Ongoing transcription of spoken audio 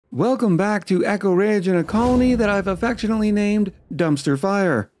Welcome back to Echo Ridge in a colony that I've affectionately named Dumpster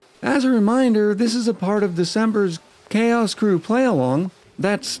Fire. As a reminder, this is a part of December's Chaos Crew Play-Along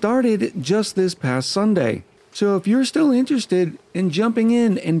that started just this past Sunday. So if you're still interested in jumping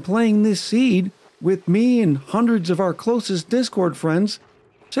in and playing this seed with me and hundreds of our closest Discord friends,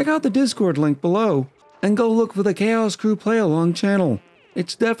 check out the Discord link below and go look for the Chaos Crew Play-Along channel.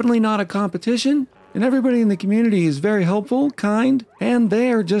 It's definitely not a competition, and everybody in the community is very helpful, kind, and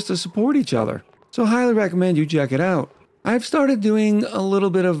there just to support each other. So highly recommend you check it out. I've started doing a little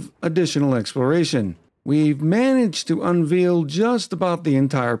bit of additional exploration. We've managed to unveil just about the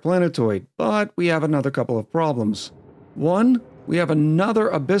entire planetoid, but we have another couple of problems. One, we have another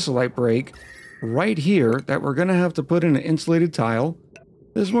abyssalite break right here that we're going to have to put in an insulated tile.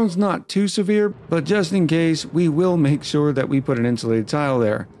 This one's not too severe, but just in case, we will make sure that we put an insulated tile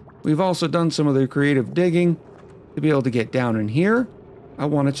there. We've also done some of the creative digging to be able to get down in here. I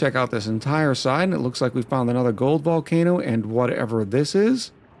want to check out this entire side, and it looks like we found another gold volcano and whatever this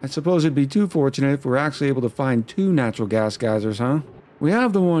is. I suppose it'd be too fortunate if we're actually able to find two natural gas geysers, huh? We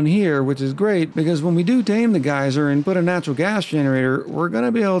have the one here, which is great, because when we do tame the geyser and put a natural gas generator, we're going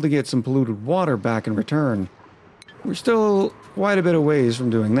to be able to get some polluted water back in return. We're still quite a bit of ways from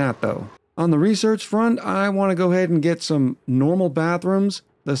doing that, though. On the research front, I want to go ahead and get some normal bathrooms,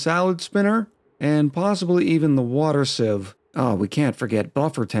 the salad spinner, and possibly even the water sieve. Oh, we can't forget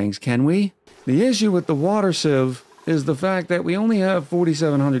buffer tanks, can we? The issue with the water sieve is the fact that we only have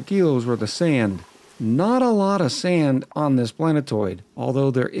 4,700 kilos worth of sand. Not a lot of sand on this planetoid, although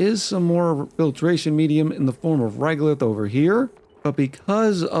there is some more filtration medium in the form of regolith over here. But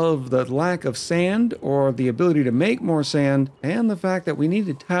because of the lack of sand, or the ability to make more sand, and the fact that we need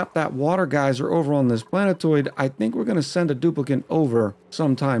to tap that water geyser over on this planetoid, I think we're going to send a duplicate over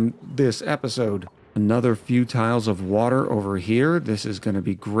sometime this episode. Another few tiles of water over here. This is going to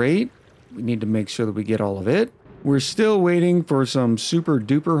be great. We need to make sure that we get all of it. We're still waiting for some super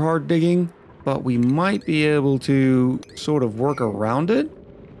duper hard digging, but we might be able to sort of work around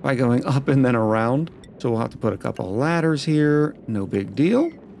it by going up and then around. So we'll have to put a couple of ladders here, no big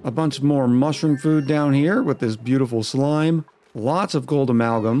deal. A bunch more mushroom food down here with this beautiful slime. Lots of gold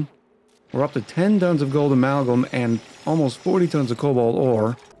amalgam. We're up to 10 tons of gold amalgam and almost 40 tons of cobalt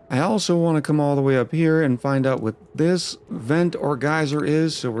ore. I also want to come all the way up here and find out what this vent or geyser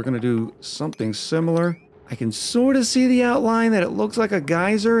is, so we're going to do something similar. I can sort of see the outline that it looks like a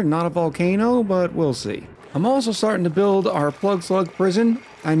geyser, not a volcano, but we'll see. I'm also starting to build our plug slug prison.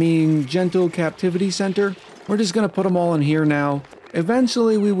 Gentle captivity center. We're just going to put them all in here now.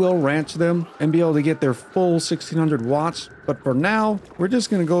 Eventually we will ranch them and be able to get their full 1600 watts. But for now, we're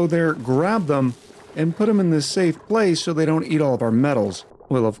just going to go there, grab them, and put them in this safe place so they don't eat all of our metals.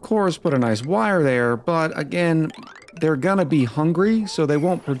 We'll of course put a nice wire there, but again, they're going to be hungry, so they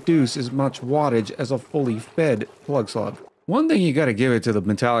won't produce as much wattage as a fully fed plug slug. One thing you got to give it to the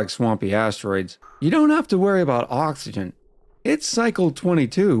metallic swampy asteroids, you don't have to worry about oxygen. It's cycle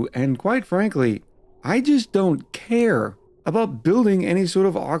 22, and quite frankly, I just don't care about building any sort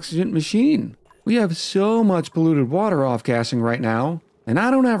of oxygen machine. We have so much polluted water off-gassing right now, and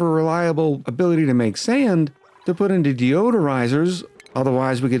I don't have a reliable ability to make sand to put into deodorizers.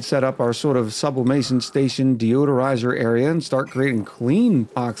 Otherwise, we could set up our sort of sublimation station deodorizer area and start creating clean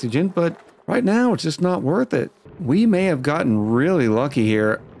oxygen, but right now it's just not worth it. We may have gotten really lucky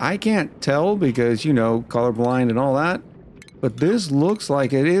here. I can't tell because, you know, colorblind and all that. But this looks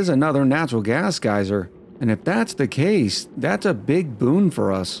like it is another natural gas geyser. And if that's the case, that's a big boon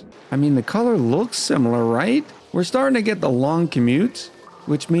for us. The color looks similar, right? We're starting to get the long commutes,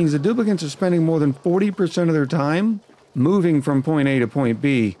 which means the duplicates are spending more than 40% of their time moving from point A to point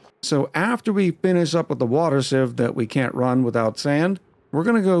B. So after we finish up with the water sieve that we can't run without sand, we're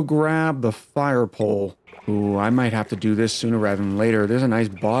going to go grab the fire pole. Ooh, I might have to do this sooner rather than later. There's a nice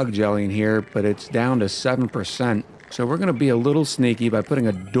bog jelly in here, but it's down to 7%. So we're going to be a little sneaky by putting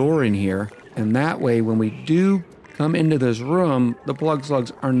a door in here. And that way, when we do come into this room, the plug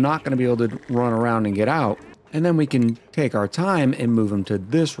slugs are not going to be able to run around and get out. And then we can take our time and move them to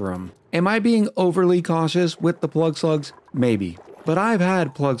this room. Am I being overly cautious with the plug slugs? Maybe. But I've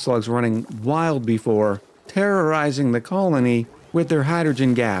had plug slugs running wild before, terrorizing the colony with their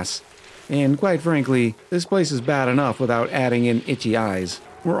hydrogen gas. And quite frankly, this place is bad enough without adding in itchy eyes.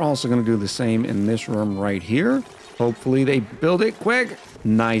 We're also going to do the same in this room right here. Hopefully they build it quick.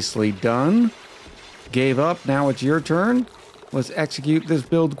 Nicely done. Gave up, now it's your turn. Let's execute this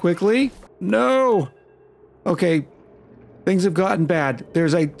build quickly. No! Okay, things have gotten bad.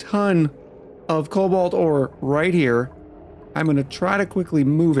 There's a ton of cobalt ore right here. I'm going to try to quickly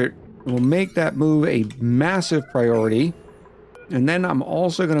move it. We'll make that move a massive priority. And then I'm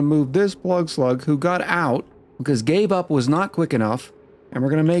also going to move this plug slug who got out because gave up was not quick enough. And we're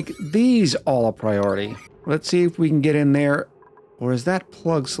going to make these all a priority. Let's see if we can get in there. Or is that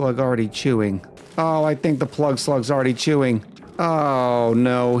plug slug already chewing? Oh, I think the plug slug's already chewing. Oh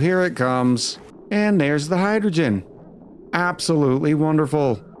no, here it comes. And there's the hydrogen. Absolutely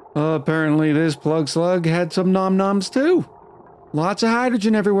wonderful. Apparently this plug slug had some nom-noms too. Lots of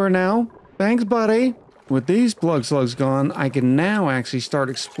hydrogen everywhere now. Thanks, buddy. With these plug slugs gone, I can now actually start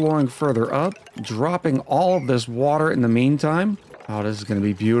exploring further up, dropping all of this water in the meantime. Oh, this is going to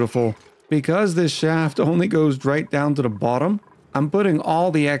be beautiful. Because this shaft only goes right down to the bottom, I'm putting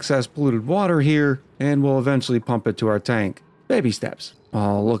all the excess polluted water here, and we'll eventually pump it to our tank. Baby steps.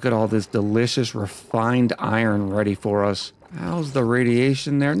 Oh, look at all this delicious refined iron ready for us. How's the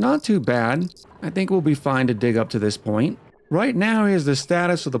radiation there? Not too bad. I think we'll be fine to dig up to this point. Right now, here's the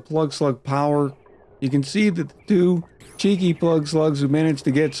status of the plug slug power. You can see that the two cheeky plug slugs who managed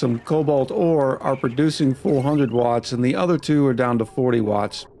to get some cobalt ore are producing 400 watts, and the other two are down to 40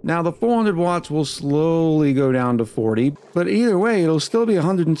 watts. Now, the 400 watts will slowly go down to 40, but either way, it'll still be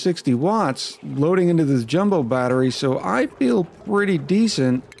 160 watts loading into this jumbo battery, so I feel pretty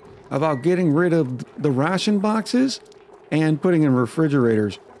decent about getting rid of the ration boxes and putting in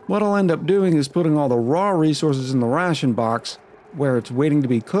refrigerators. What I'll end up doing is putting all the raw resources in the ration box where it's waiting to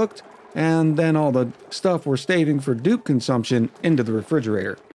be cooked, and then all the stuff we're saving for dupe consumption into the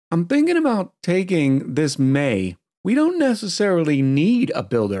refrigerator. I'm thinking about taking this May. We don't necessarily need a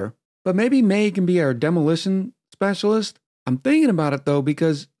builder, but maybe May can be our demolition specialist. I'm thinking about it though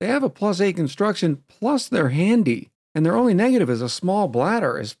because they have a +8 construction, plus they're handy. And their only negative is a small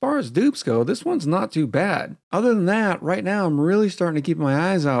bladder. As far as dupes go, this one's not too bad. Other than that, right now I'm really starting to keep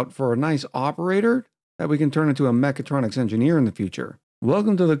my eyes out for a nice operator that we can turn into a mechatronics engineer in the future.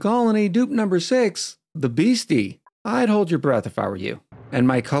 Welcome to the colony, dupe number 6, the Beastie. I'd hold your breath if I were you. And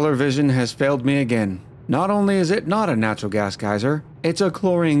my color vision has failed me again. Not only is it not a natural gas geyser, it's a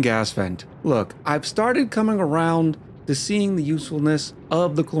chlorine gas vent. Look, I've started coming around to seeing the usefulness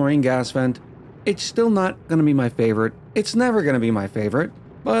of the chlorine gas vent. It's still not going to be my favorite. It's never going to be my favorite,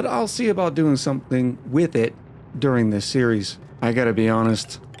 but I'll see about doing something with it during this series. I gotta be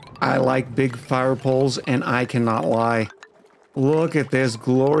honest, I like big fire poles and I cannot lie. Look at this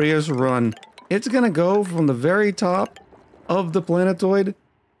glorious run. It's gonna go from the very top of the planetoid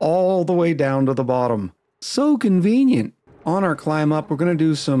all the way down to the bottom. So convenient. On our climb up, we're gonna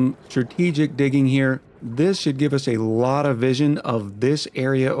do some strategic digging here. This should give us a lot of vision of this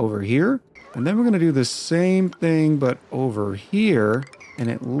area over here. And then we're gonna do the same thing, but over here, and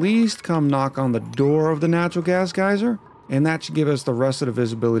at least come knock on the door of the natural gas geyser. And that should give us the rest of the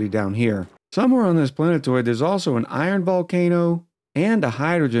visibility down here. Somewhere on this planetoid, there's also an iron volcano and a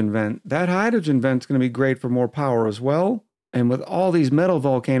hydrogen vent. That hydrogen vent's going to be great for more power as well. And with all these metal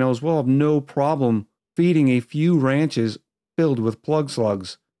volcanoes, we'll have no problem feeding a few ranches filled with plug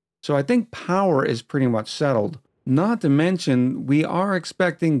slugs. So I think power is pretty much settled. Not to mention, we are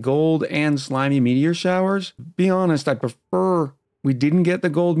expecting gold and slimy meteor showers. Be honest, I prefer we didn't get the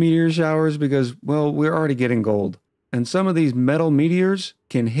gold meteor showers because, well, we're already getting gold. And some of these metal meteors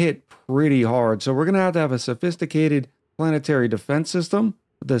can hit pretty hard. So we're going to have a sophisticated planetary defense system.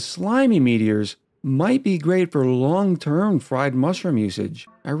 The slimy meteors might be great for long-term fried mushroom usage.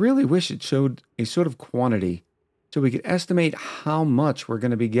 I really wish it showed a sort of quantity so we could estimate how much we're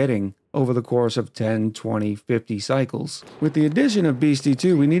going to be getting over the course of 10, 20, 50 cycles. With the addition of Beastie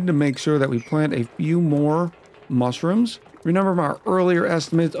 2, we need to make sure that we plant a few more mushrooms. Remember our earlier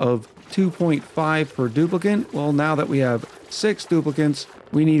estimate of 2.5 per duplicant? Well, now that we have 6 duplicants,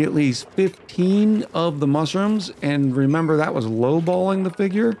 we need at least 15 of the mushrooms. And remember, that was lowballing the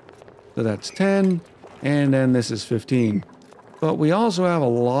figure. So that's 10, and then this is 15. But we also have a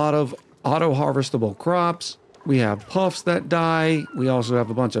lot of auto-harvestable crops. We have puffs that die. We also have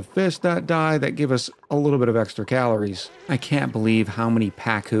a bunch of fish that die that give us a little bit of extra calories. I can't believe how many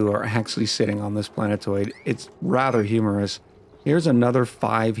Pacu are actually sitting on this planetoid. It's rather humorous. Here's another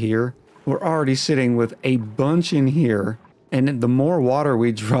 5 here. We're already sitting with a bunch in here. And the more water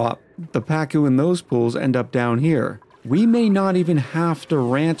we drop, the Pacu in those pools end up down here. We may not even have to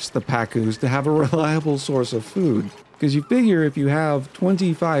ranch the Pacus to have a reliable source of food. Because you figure if you have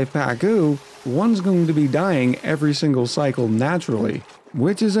 25 Pacu, one's going to be dying every single cycle naturally,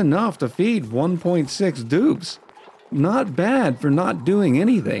 which is enough to feed 1.6 dupes. Not bad for not doing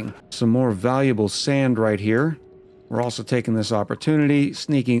anything. Some more valuable sand right here. We're also taking this opportunity,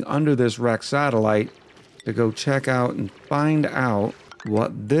 sneaking under this wrecked satellite to go check out and find out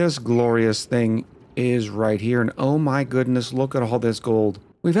what this glorious thing is right here. And oh my goodness, look at all this gold.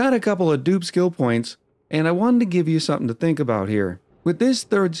 We've had a couple of dupe skill points, and I wanted to give you something to think about here. With this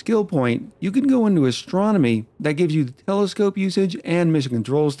third skill point, you can go into astronomy that gives you the telescope usage and mission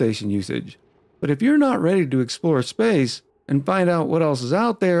control station usage. But if you're not ready to explore space and find out what else is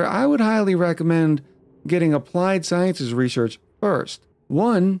out there, I would highly recommend getting applied sciences research first.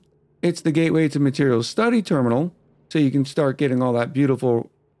 One, it's the gateway to materials study terminal, so you can start getting all that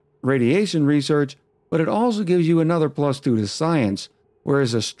beautiful radiation research, but it also gives you another +2 to science,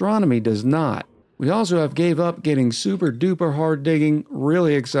 whereas astronomy does not. We also have gave up getting super duper hard digging,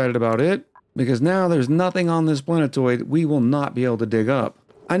 really excited about it, because now there's nothing on this planetoid we will not be able to dig up.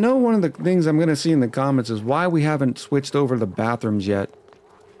 I know one of the things I'm going to see in the comments is why we haven't switched over to the bathrooms yet.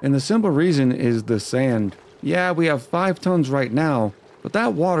 And the simple reason is the sand. Yeah, we have 5 tons right now, but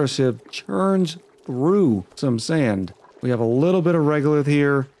that water sieve churns through some sand. We have a little bit of regolith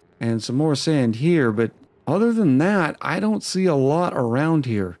here and some more sand here, but other than that, I don't see a lot around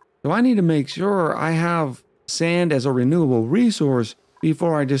here. So I need to make sure I have sand as a renewable resource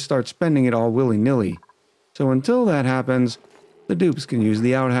before I just start spending it all willy-nilly. So until that happens, the dupes can use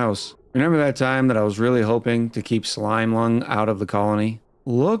the outhouse. Remember that time that I was really hoping to keep slime lung out of the colony?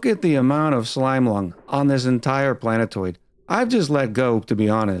 Look at the amount of slime lung on this entire planetoid. I've just let go, to be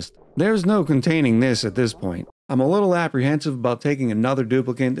honest. There's no containing this at this point. I'm a little apprehensive about taking another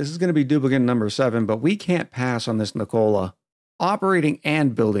duplicate. This is going to be duplicate number 7, but we can't pass on this Nicola. Operating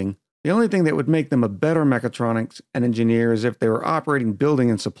and building. The only thing that would make them a better mechatronics and engineer is if they were operating, building,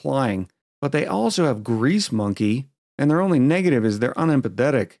 and supplying. But they also have Grease Monkey, and their only negative is they're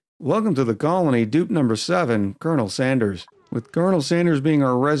unempathetic. Welcome to the colony, dupe number 7, Colonel Sanders. With Colonel Sanders being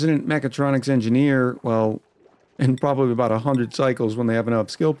our resident mechatronics engineer, well, in probably about 100 cycles when they have enough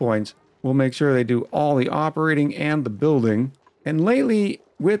skill points, we'll make sure they do all the operating and the building. And lately,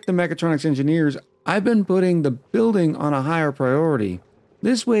 with the mechatronics engineers, I've been putting the building on a higher priority.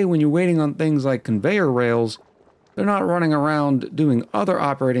 This way, when you're waiting on things like conveyor rails, they're not running around doing other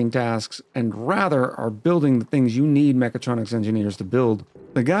operating tasks and rather are building the things you need mechatronics engineers to build.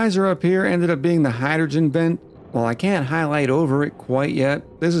 The geyser up here ended up being the hydrogen vent. While I can't highlight over it quite yet,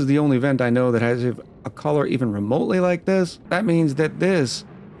 this is the only vent I know that has a color even remotely like this. That means that this,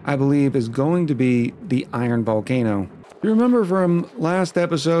 I believe, is going to be the iron volcano. You remember from last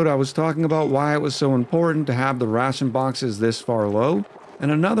episode I was talking about why it was so important to have the ration boxes this far low?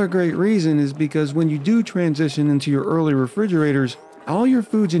 And another great reason is because when you do transition into your early refrigerators, all your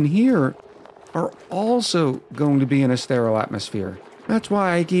foods in here are also going to be in a sterile atmosphere. That's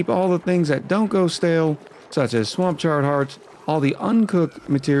why I keep all the things that don't go stale, such as swamp chard hearts, all the uncooked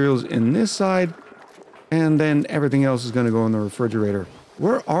materials in this side, and then everything else is going to go in the refrigerator.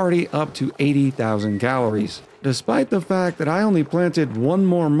 We're already up to 80,000 calories, despite the fact that I only planted one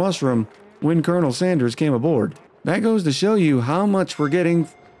more mushroom when Colonel Sanders came aboard. That goes to show you how much we're getting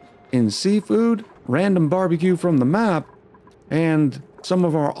in seafood, random barbecue from the map, and some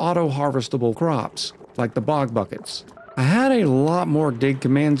of our auto-harvestable crops, like the bog buckets. I had a lot more dig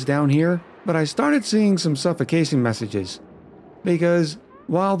commands down here, but I started seeing some suffocation messages. Because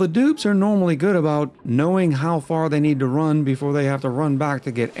while the dupes are normally good about knowing how far they need to run before they have to run back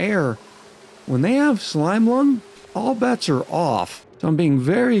to get air, when they have slime lung, all bets are off. So I'm being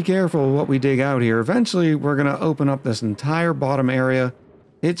very careful what we dig out here. Eventually, we're going to open up this entire bottom area.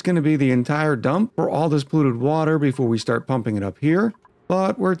 It's going to be the entire dump for all this polluted water before we start pumping it up here.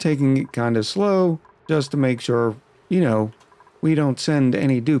 But we're taking it kind of slow just to make sure, you know, we don't send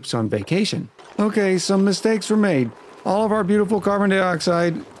any dupes on vacation. Okay, some mistakes were made. All of our beautiful carbon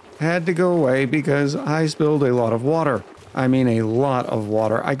dioxide had to go away because I spilled a lot of water. I mean a lot of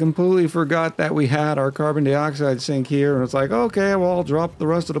water. I completely forgot that we had our carbon dioxide sink here, and it's like, okay, well, I'll drop the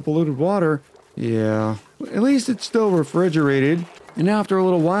rest of the polluted water. Yeah, at least it's still refrigerated, and after a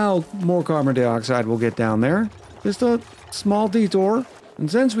little while, more carbon dioxide will get down there. Just a small detour.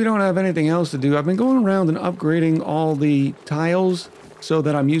 And since we don't have anything else to do, I've been going around and upgrading all the tiles so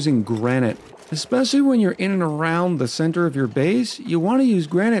that I'm using granite. Especially when you're in and around the center of your base, you want to use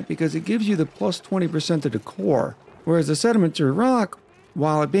granite because it gives you the plus 20% to decor. Whereas the sedimentary rock,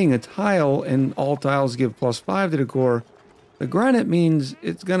 while it being a tile and all tiles give plus 5 to decor, the granite means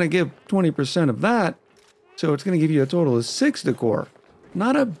it's going to give 20% of that, so it's going to give you a total of 6 decor.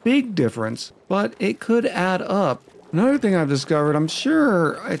 Not a big difference, but it could add up. Another thing I've discovered, I'm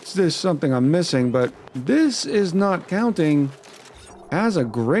sure it's just something I'm missing, but this is not counting as a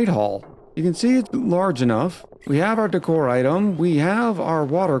Great Hall. You can see it's large enough. We have our decor item, we have our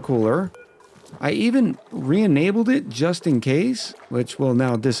water cooler. I even re-enabled it just in case, which will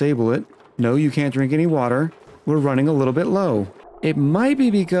now disable it. No, you can't drink any water. We're running a little bit low. It might be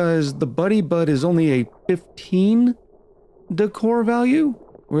because the Buddy Bud is only a 15 decor value.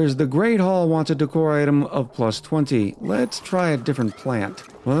 Whereas the Great Hall wants a decor item of plus 20. Let's try a different plant.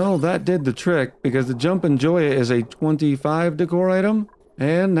 Well, that did the trick because the Jumpin' Joya is a 25 decor item.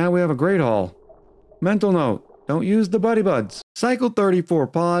 And now we have a Great Hall. Mental note, don't use the Buddy Buds. Cycle 34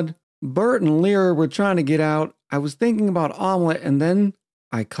 pod. Bert and Lyra were trying to get out. I was thinking about omelet and then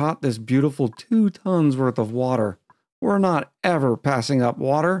I caught this beautiful 2 tons worth of water. We're not ever passing up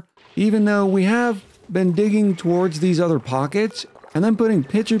water, even though we have been digging towards these other pockets and then putting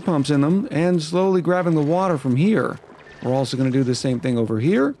pitcher pumps in them and slowly grabbing the water from here. We're also going to do the same thing over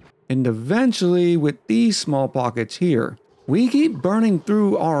here and eventually with these small pockets here. We keep burning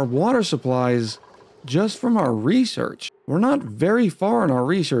through our water supplies just from our research. We're not very far in our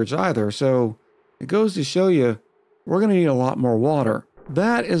research either, so it goes to show you we're going to need a lot more water.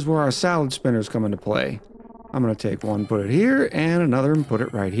 That is where our salad spinners come into play. I'm going to take one, put it here, and another and put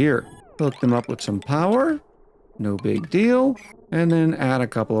it right here. Hook them up with some power. No big deal. And then add a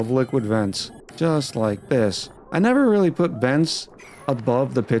couple of liquid vents, just like this. I never really put vents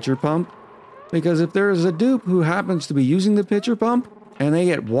above the pitcher pump, because if there is a dupe who happens to be using the pitcher pump, and they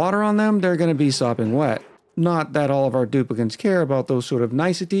get water on them, they're going to be sopping wet. Not that all of our duplicants care about those sort of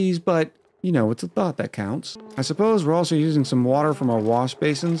niceties, but, you know, it's a thought that counts. I suppose we're also using some water from our wash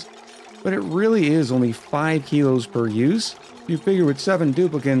basins, but it really is only 5 kilos per use. You figure with 7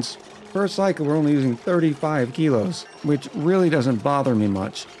 duplicants, per cycle we're only using 35 kilos, which really doesn't bother me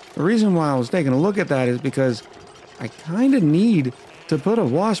much. The reason why I was taking a look at that is because I kind of need to put a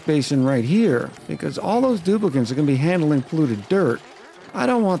wash basin right here, because all those duplicants are going to be handling polluted dirt. I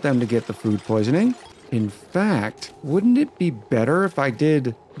don't want them to get the food poisoning. In fact, wouldn't it be better if I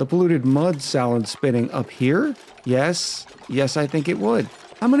did the polluted mud salad spinning up here? Yes, I think it would.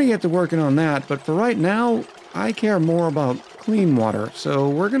 I'm going to get to working on that, but for right now, I care more about clean water, so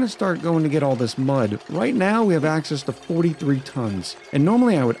we're going to start going to get all this mud. Right now, we have access to 43 tons, and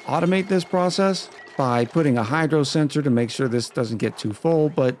normally I would automate this process by putting a hydro sensor to make sure this doesn't get too full,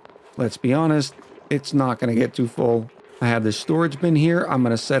 but let's be honest, it's not going to get too full. I have this storage bin here. I'm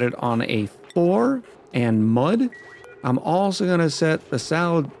going to set it on a 4 and mud. I'm also going to set the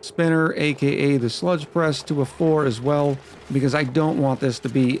salad spinner, aka the sludge press, to a 4 as well, because I don't want this to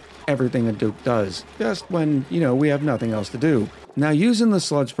be everything a dupe does, just when, you know, we have nothing else to do. Now, using the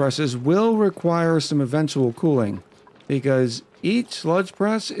sludge presses will require some eventual cooling, because each sludge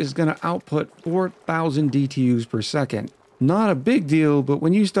press is going to output 4,000 DTUs per second. Not a big deal, but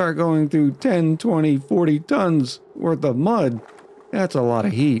when you start going through 10, 20, 40 tons worth of mud, that's a lot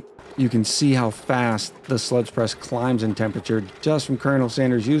of heat. You can see how fast the sludge press climbs in temperature just from Colonel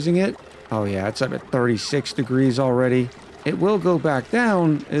Sanders using it. Oh yeah, it's up at 36 degrees already. It will go back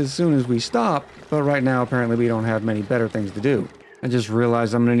down as soon as we stop, but right now apparently we don't have many better things to do. I just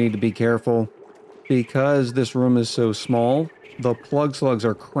realized I'm going to need to be careful. Because this room is so small, the plug slugs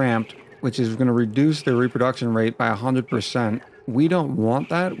are cramped, which is going to reduce their reproduction rate by 100%. We don't want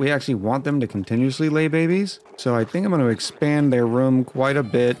that. We actually want them to continuously lay babies. So I think I'm going to expand their room quite a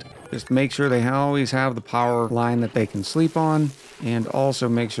bit. Just make sure they always have the power line that they can sleep on. And also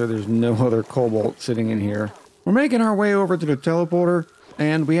make sure there's no other cobalt sitting in here. We're making our way over to the teleporter.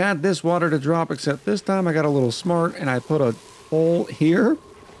 And we had this water to drop, except this time I got a little smart and I put a hole here.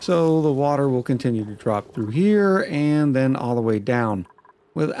 So the water will continue to drop through here and then all the way down,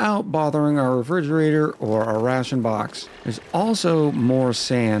 without bothering our refrigerator or our ration box. There's also more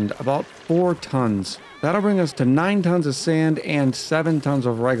sand, about 4 tons. That'll bring us to 9 tons of sand and 7 tons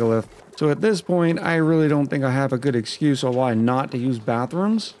of regolith. So at this point, I really don't think I have a good excuse on why not to use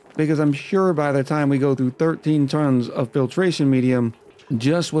bathrooms, because I'm sure by the time we go through 13 tons of filtration medium,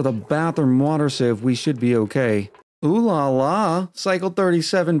 just with a bathroom water sieve, we should be okay. Ooh la la, Cycle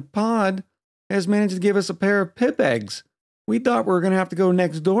 37 pod has managed to give us a pair of pip eggs. We thought we were going to have to go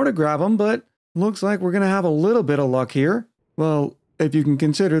next door to grab them, but looks like we're going to have a little bit of luck here. Well, if you can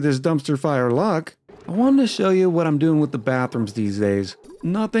consider this dumpster fire luck. I wanted to show you what I'm doing with the bathrooms these days.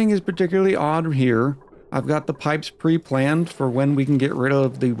 Nothing is particularly odd here. I've got the pipes pre-planned for when we can get rid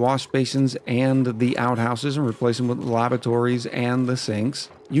of the wash basins and the outhouses and replace them with the lavatories and the sinks.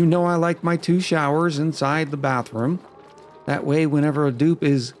 You know I like my 2 showers inside the bathroom. That way, whenever a dupe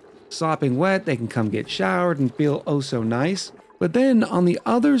is sopping wet, they can come get showered and feel oh so nice. But then on the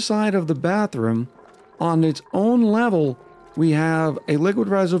other side of the bathroom, on its own level, we have a liquid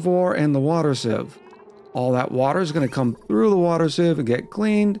reservoir and the water sieve. All that water is going to come through the water sieve and get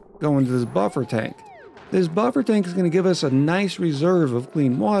cleaned, go into this buffer tank. This buffer tank is going to give us a nice reserve of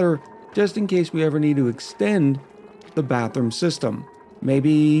clean water just in case we ever need to extend the bathroom system.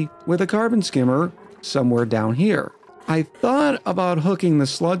 Maybe with a carbon skimmer somewhere down here. I thought about hooking the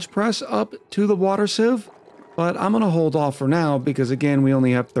sludge press up to the water sieve, but I'm going to hold off for now because again, we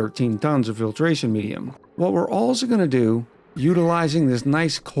only have 13 tons of filtration medium. What we're also going to do, utilizing this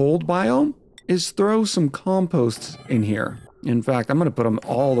nice cold biome, is throw some composts in here. In fact, I'm going to put them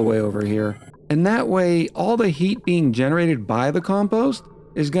all the way over here. And that way, all the heat being generated by the compost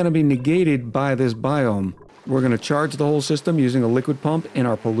is going to be negated by this biome. We're going to charge the whole system using a liquid pump in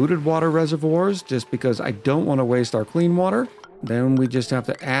our polluted water reservoirs just because I don't want to waste our clean water. Then we just have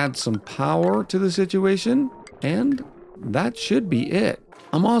to add some power to the situation, and that should be it.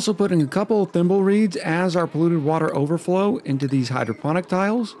 I'm also putting a couple of thimble reeds as our polluted water overflow into these hydroponic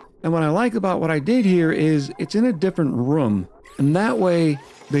tiles. And what I like about what I did here is it's in a different room. And that way,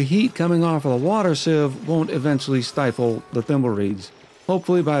 the heat coming off of the water sieve won't eventually stifle the thimble reeds.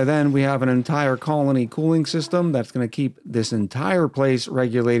 Hopefully by then we have an entire colony cooling system that's going to keep this entire place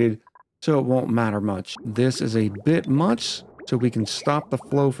regulated so it won't matter much. This is a bit much, so we can stop the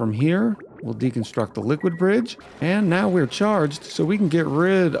flow from here. We'll deconstruct the liquid bridge, and now we're charged so we can get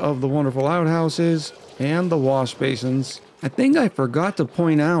rid of the wonderful outhouses and the wash basins. I think I forgot to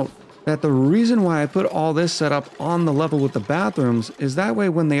point out that the reason why I put all this set up on the level with the bathrooms is that way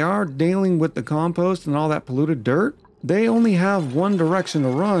when they are dealing with the compost and all that polluted dirt, they only have one direction to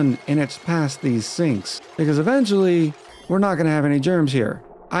run, and it's past these sinks. Because eventually, we're not going to have any germs here.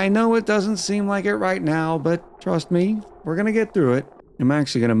 I know it doesn't seem like it right now, but trust me, we're going to get through it. I'm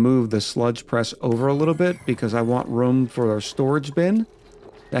actually going to move the sludge press over a little bit because I want room for our storage bin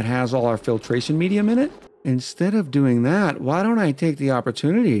that has all our filtration medium in it. Instead of doing that, why don't I take the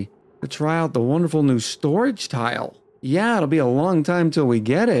opportunity to try out the wonderful new storage tile? Yeah, it'll be a long time till we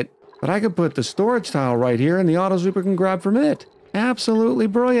get it, but I could put the storage tile right here and the auto super can grab from it. Absolutely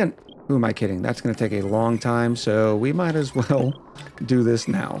brilliant. Who am I kidding? That's going to take a long time, so we might as well do this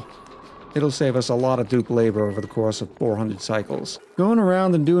now. It'll save us a lot of dupe labor over the course of 400 cycles. Going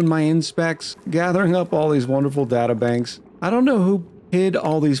around and doing my inspects, gathering up all these wonderful data banks. I don't know who hid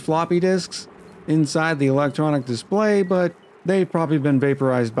all these floppy disks inside the electronic display, but they've probably been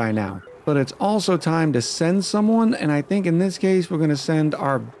vaporized by now. But it's also time to send someone, and I think in this case we're going to send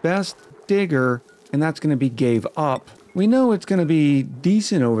our best digger, and that's going to be Gave Up. We know it's going to be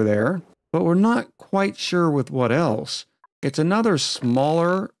decent over there, but we're not quite sure with what else. It's another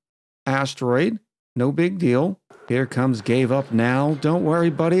smaller asteroid, no big deal. Here comes Gave Up now. Don't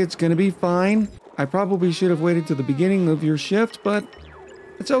worry, buddy, it's going to be fine. I probably should have waited to the beginning of your shift, but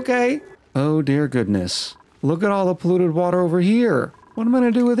it's okay. Oh dear goodness. Look at all the polluted water over here. What am I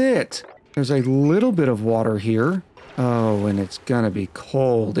going to do with it? There's a little bit of water here. Oh, and it's going to be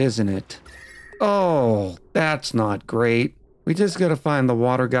cold, isn't it? Oh, that's not great. We just got to find the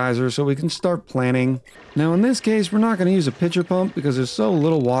water geyser so we can start planting. Now, in this case, we're not going to use a pitcher pump because there's so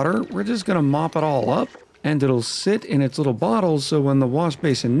little water. We're just going to mop it all up, and it'll sit in its little bottles so when the wash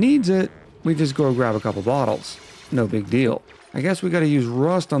basin needs it, we just go grab a couple bottles. No big deal. I guess we got to use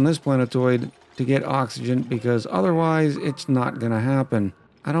rust on this planetoid to get oxygen because otherwise it's not going to happen.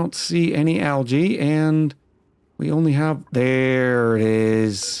 I don't see any algae, and we only have... There it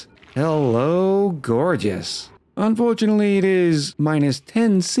is. Hello, gorgeous. Unfortunately, it is minus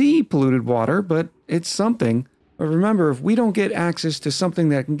 10C polluted water, but it's something. But remember, if we don't get access to something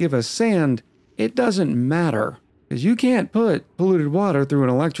that can give us sand, it doesn't matter. Because you can't put polluted water through an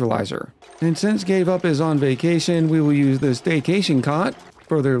electrolyzer. And since Gave Up is on vacation, we will use the staycation cot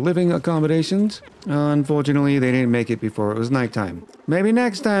for their living accommodations. Unfortunately, they didn't make it before it was nighttime. Maybe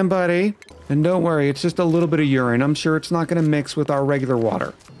next time, buddy. And don't worry, it's just a little bit of urine. I'm sure it's not going to mix with our regular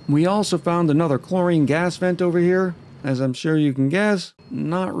water. We also found another chlorine gas vent over here. As I'm sure you can guess,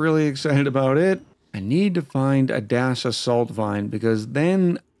 not really excited about it. I need to find a dash of salt vine because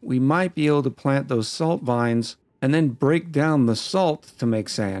then we might be able to plant those salt vines and then break down the salt to make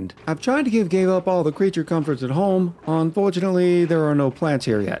sand. I've tried to Gave Up all the creature comforts at home. Unfortunately, there are no plants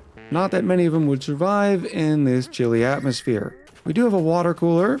here yet. Not that many of them would survive in this chilly atmosphere. We do have a water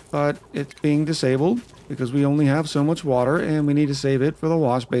cooler, but it's being disabled because we only have so much water and we need to save it for the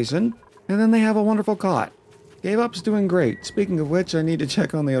wash basin. And then they have a wonderful cot. Gave Up's doing great. Speaking of which, I need to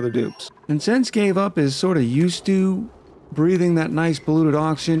check on the other dupes. And since Gave Up is sort of used to breathing that nice polluted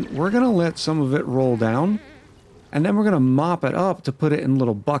oxygen, we're going to let some of it roll down. And then we're going to mop it up to put it in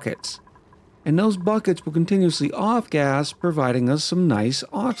little buckets. And those buckets will continuously off-gas, providing us some nice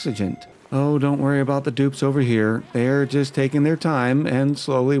oxygen. Oh, don't worry about the dupes over here. They're just taking their time and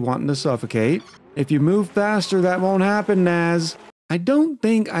slowly wanting to suffocate. If you move faster, that won't happen, Naz. I don't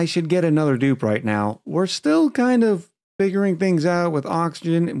think I should get another dupe right now. We're still kind of figuring things out with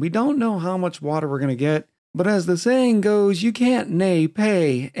oxygen, and we don't know how much water we're going to get. But as the saying goes, you can't nay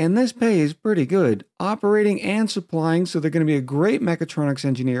pay, and this pay is pretty good. Operating and supplying, so they're going to be a great mechatronics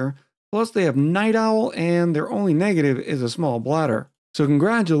engineer, Plus they have Night Owl and their only negative is a small bladder. So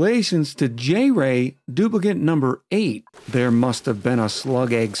congratulations to J-Ray, duplicate number 8. There must have been a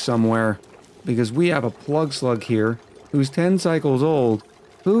slug egg somewhere, because we have a plug slug here who's 10 cycles old.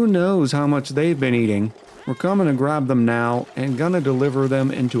 Who knows how much they've been eating? We're coming to grab them now and gonna deliver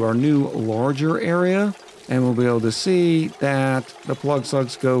them into our new larger area, and we'll be able to see that the plug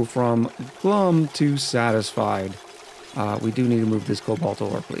slugs go from glum to satisfied. We do need to move this cobalt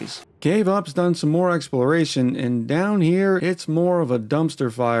ore, please. Cave Up's done some more exploration, and down here, it's more of a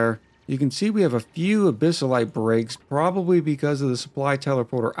dumpster fire. You can see we have a few abyssalite breaks, probably because of the supply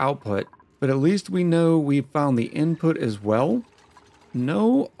teleporter output, but at least we know we've found the input as well.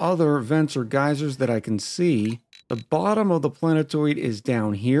 No other vents or geysers that I can see. The bottom of the planetoid is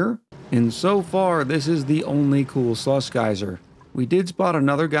down here, and so far, this is the only cool slush geyser. We did spot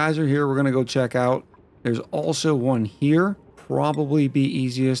another geyser here we're gonna go check out. There's also one here. Probably be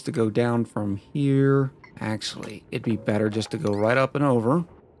easiest to go down from here. Actually, it'd be better just to go right up and over.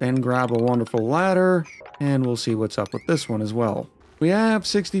 Then grab a wonderful ladder, and we'll see what's up with this one as well. We have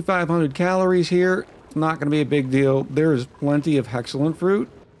 6,500 calories here. It's not going to be a big deal. There's plenty of hexalent fruit.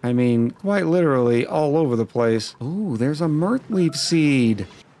 I mean, quite literally all over the place. Ooh, there's a mirth leaf seed.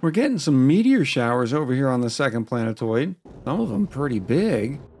 We're getting some meteor showers over here on the second planetoid. Some of them pretty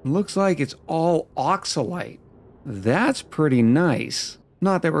big. Looks like it's all oxalite. That's pretty nice.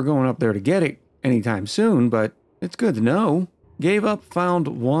 Not that we're going up there to get it anytime soon, but it's good to know. Gave Up found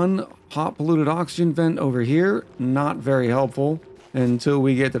one hot polluted oxygen vent over here. Not very helpful until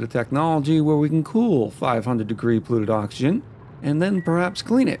we get to the technology where we can cool 500-degree polluted oxygen and then perhaps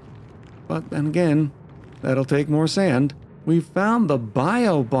clean it. But then again, that'll take more sand. We found the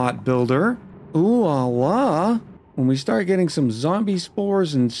biobot builder. Ooh la la. When we start getting some zombie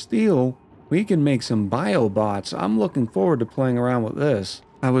spores and steel, we can make some biobots. I'm looking forward to playing around with this.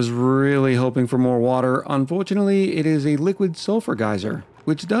 I was really hoping for more water. Unfortunately, it is a liquid sulfur geyser,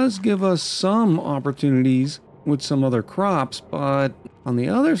 which does give us some opportunities with some other crops, but on the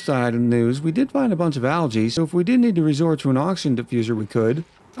other side of the news, we did find a bunch of algae, so if we did need to resort to an oxygen diffuser, we could.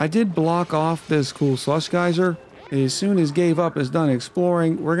 I did block off this cool slush geyser. As soon as Gave Up is done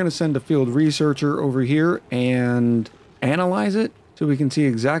exploring, we're going to send a field researcher over here and analyze it so we can see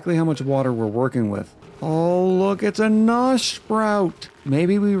exactly how much water we're working with. Oh, look, it's a nosh sprout.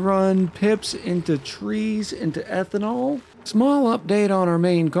 Maybe we run pips into trees into ethanol? Small update on our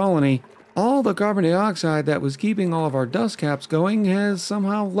main colony. All the carbon dioxide that was keeping all of our dust caps going has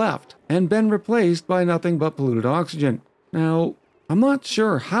somehow left and been replaced by nothing but polluted oxygen. Now, I'm not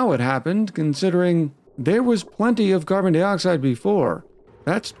sure how it happened, considering there was plenty of carbon dioxide before.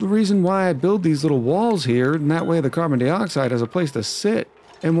 That's the reason why I build these little walls here, and that way the carbon dioxide has a place to sit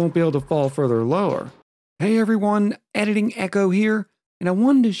and won't be able to fall further lower. Hey everyone, Editing Echo here, and I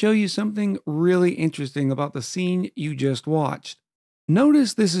wanted to show you something really interesting about the scene you just watched.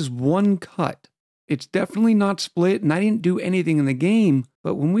 Notice this is one cut. It's definitely not split, and I didn't do anything in the game,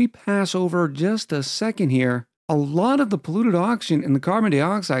 but when we pass over just a second here, a lot of the polluted oxygen and the carbon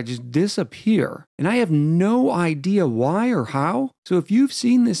dioxide just disappear, and I have no idea why or how. So if you've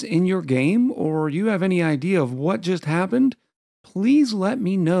seen this in your game, or you have any idea of what just happened, please let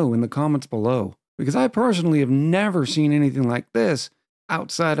me know in the comments below, because I personally have never seen anything like this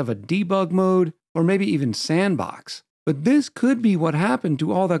outside of a debug mode or maybe even sandbox. But this could be what happened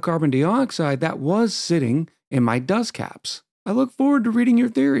to all that carbon dioxide that was sitting in my dust caps. I look forward to reading your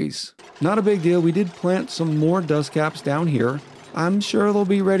theories. Not a big deal, we did plant some more dust caps down here. I'm sure they'll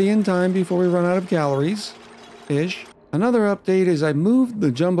be ready in time before we run out of calories-ish. Another update is I moved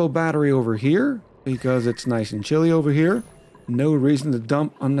the jumbo battery over here because it's nice and chilly over here. No reason to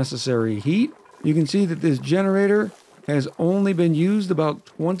dump unnecessary heat. You can see that this generator has only been used about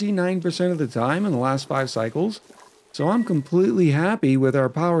 29% of the time in the last 5 cycles. So I'm completely happy with our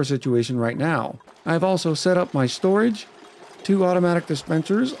power situation right now. I've also set up my storage, 2 automatic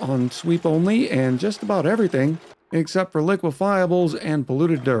dispensers on sweep only, and just about everything except for liquefiables and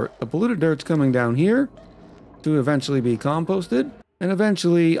polluted dirt. The polluted dirt's coming down here to eventually be composted, and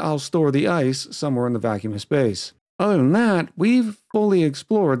eventually I'll store the ice somewhere in the vacuum of space. Other than that, we've fully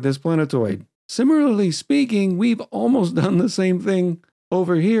explored this planetoid. Similarly speaking, we've almost done the same thing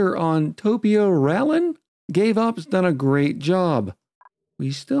over here on Topio Rallin. Gave Up's done a great job.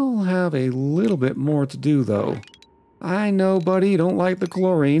 We still have a little bit more to do though. I know, buddy, you don't like the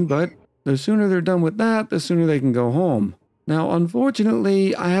chlorine, but the sooner they're done with that, the sooner they can go home. Now,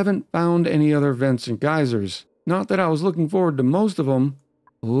 unfortunately, I haven't found any other vents and geysers. Not that I was looking forward to most of them.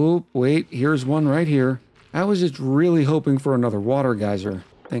 Oh, wait, here's one right here. I was just really hoping for another water geyser.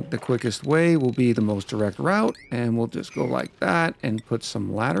 think the quickest way will be the most direct route, and we'll just go like that and put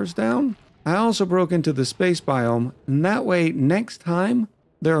some ladders down. I also broke into the space biome, and that way next time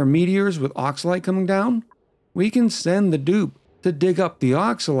there are meteors with oxalite coming down, we can send the dupe to dig up the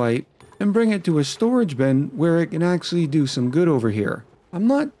oxalite and bring it to a storage bin where it can actually do some good over here. I'm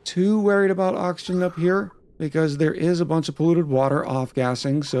not too worried about oxygen up here because there is a bunch of polluted water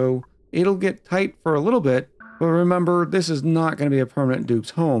off-gassing, so it'll get tight for a little bit. But remember, this is not going to be a permanent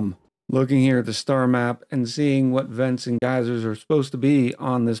dupe's home. Looking here at the star map and seeing what vents and geysers are supposed to be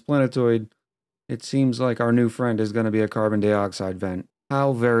on this planetoid, it seems like our new friend is going to be a carbon dioxide vent.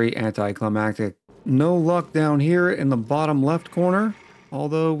 How very anticlimactic. No luck down here in the bottom left corner,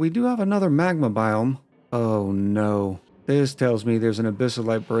 although we do have another magma biome. Oh no. This tells me there's an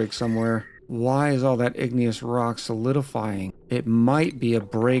abyssalite break somewhere. Why is all that igneous rock solidifying? It might be a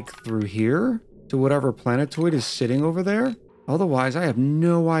break through here to whatever planetoid is sitting over there. Otherwise, I have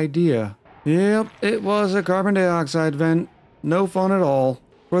no idea. Yep, it was a carbon dioxide vent. No fun at all.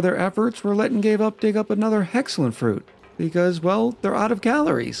 For their efforts, we're letting dig up another hexalin fruit. Because, well, they're out of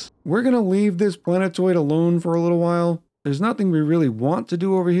calories. We're going to leave this planetoid alone for a little while. There's nothing we really want to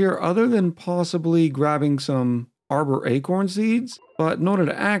do over here other than possibly grabbing some arbor acorn seeds. But in order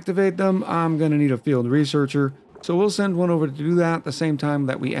to activate them, I'm going to need a field researcher. So we'll send one over to do that at the same time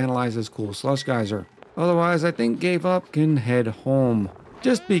that we analyze this cool slush geyser. Otherwise, I think Gave Up can head home.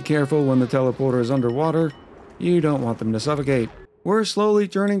 Just be careful when the teleporter is underwater. You don't want them to suffocate. We're slowly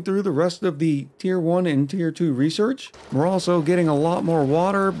churning through the rest of the Tier 1 and Tier 2 research. We're also getting a lot more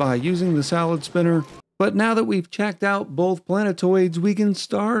water by using the salad spinner. But now that we've checked out both planetoids, we can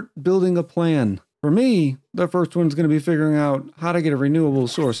start building a plan. For me, the first one's going to be figuring out how to get a renewable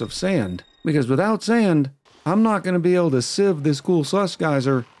source of sand. Because without sand, I'm not going to be able to sieve this cool slush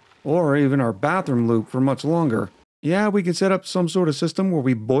geyser or even our bathroom loop for much longer. Yeah, we could set up some sort of system where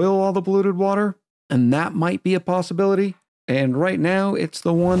we boil all the polluted water, and that might be a possibility. And right now, it's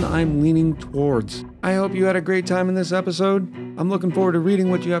the one I'm leaning towards. I hope you had a great time in this episode. I'm looking forward to reading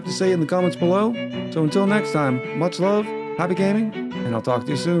what you have to say in the comments below. So until next time, much love, happy gaming, and I'll talk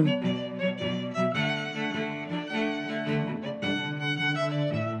to you soon.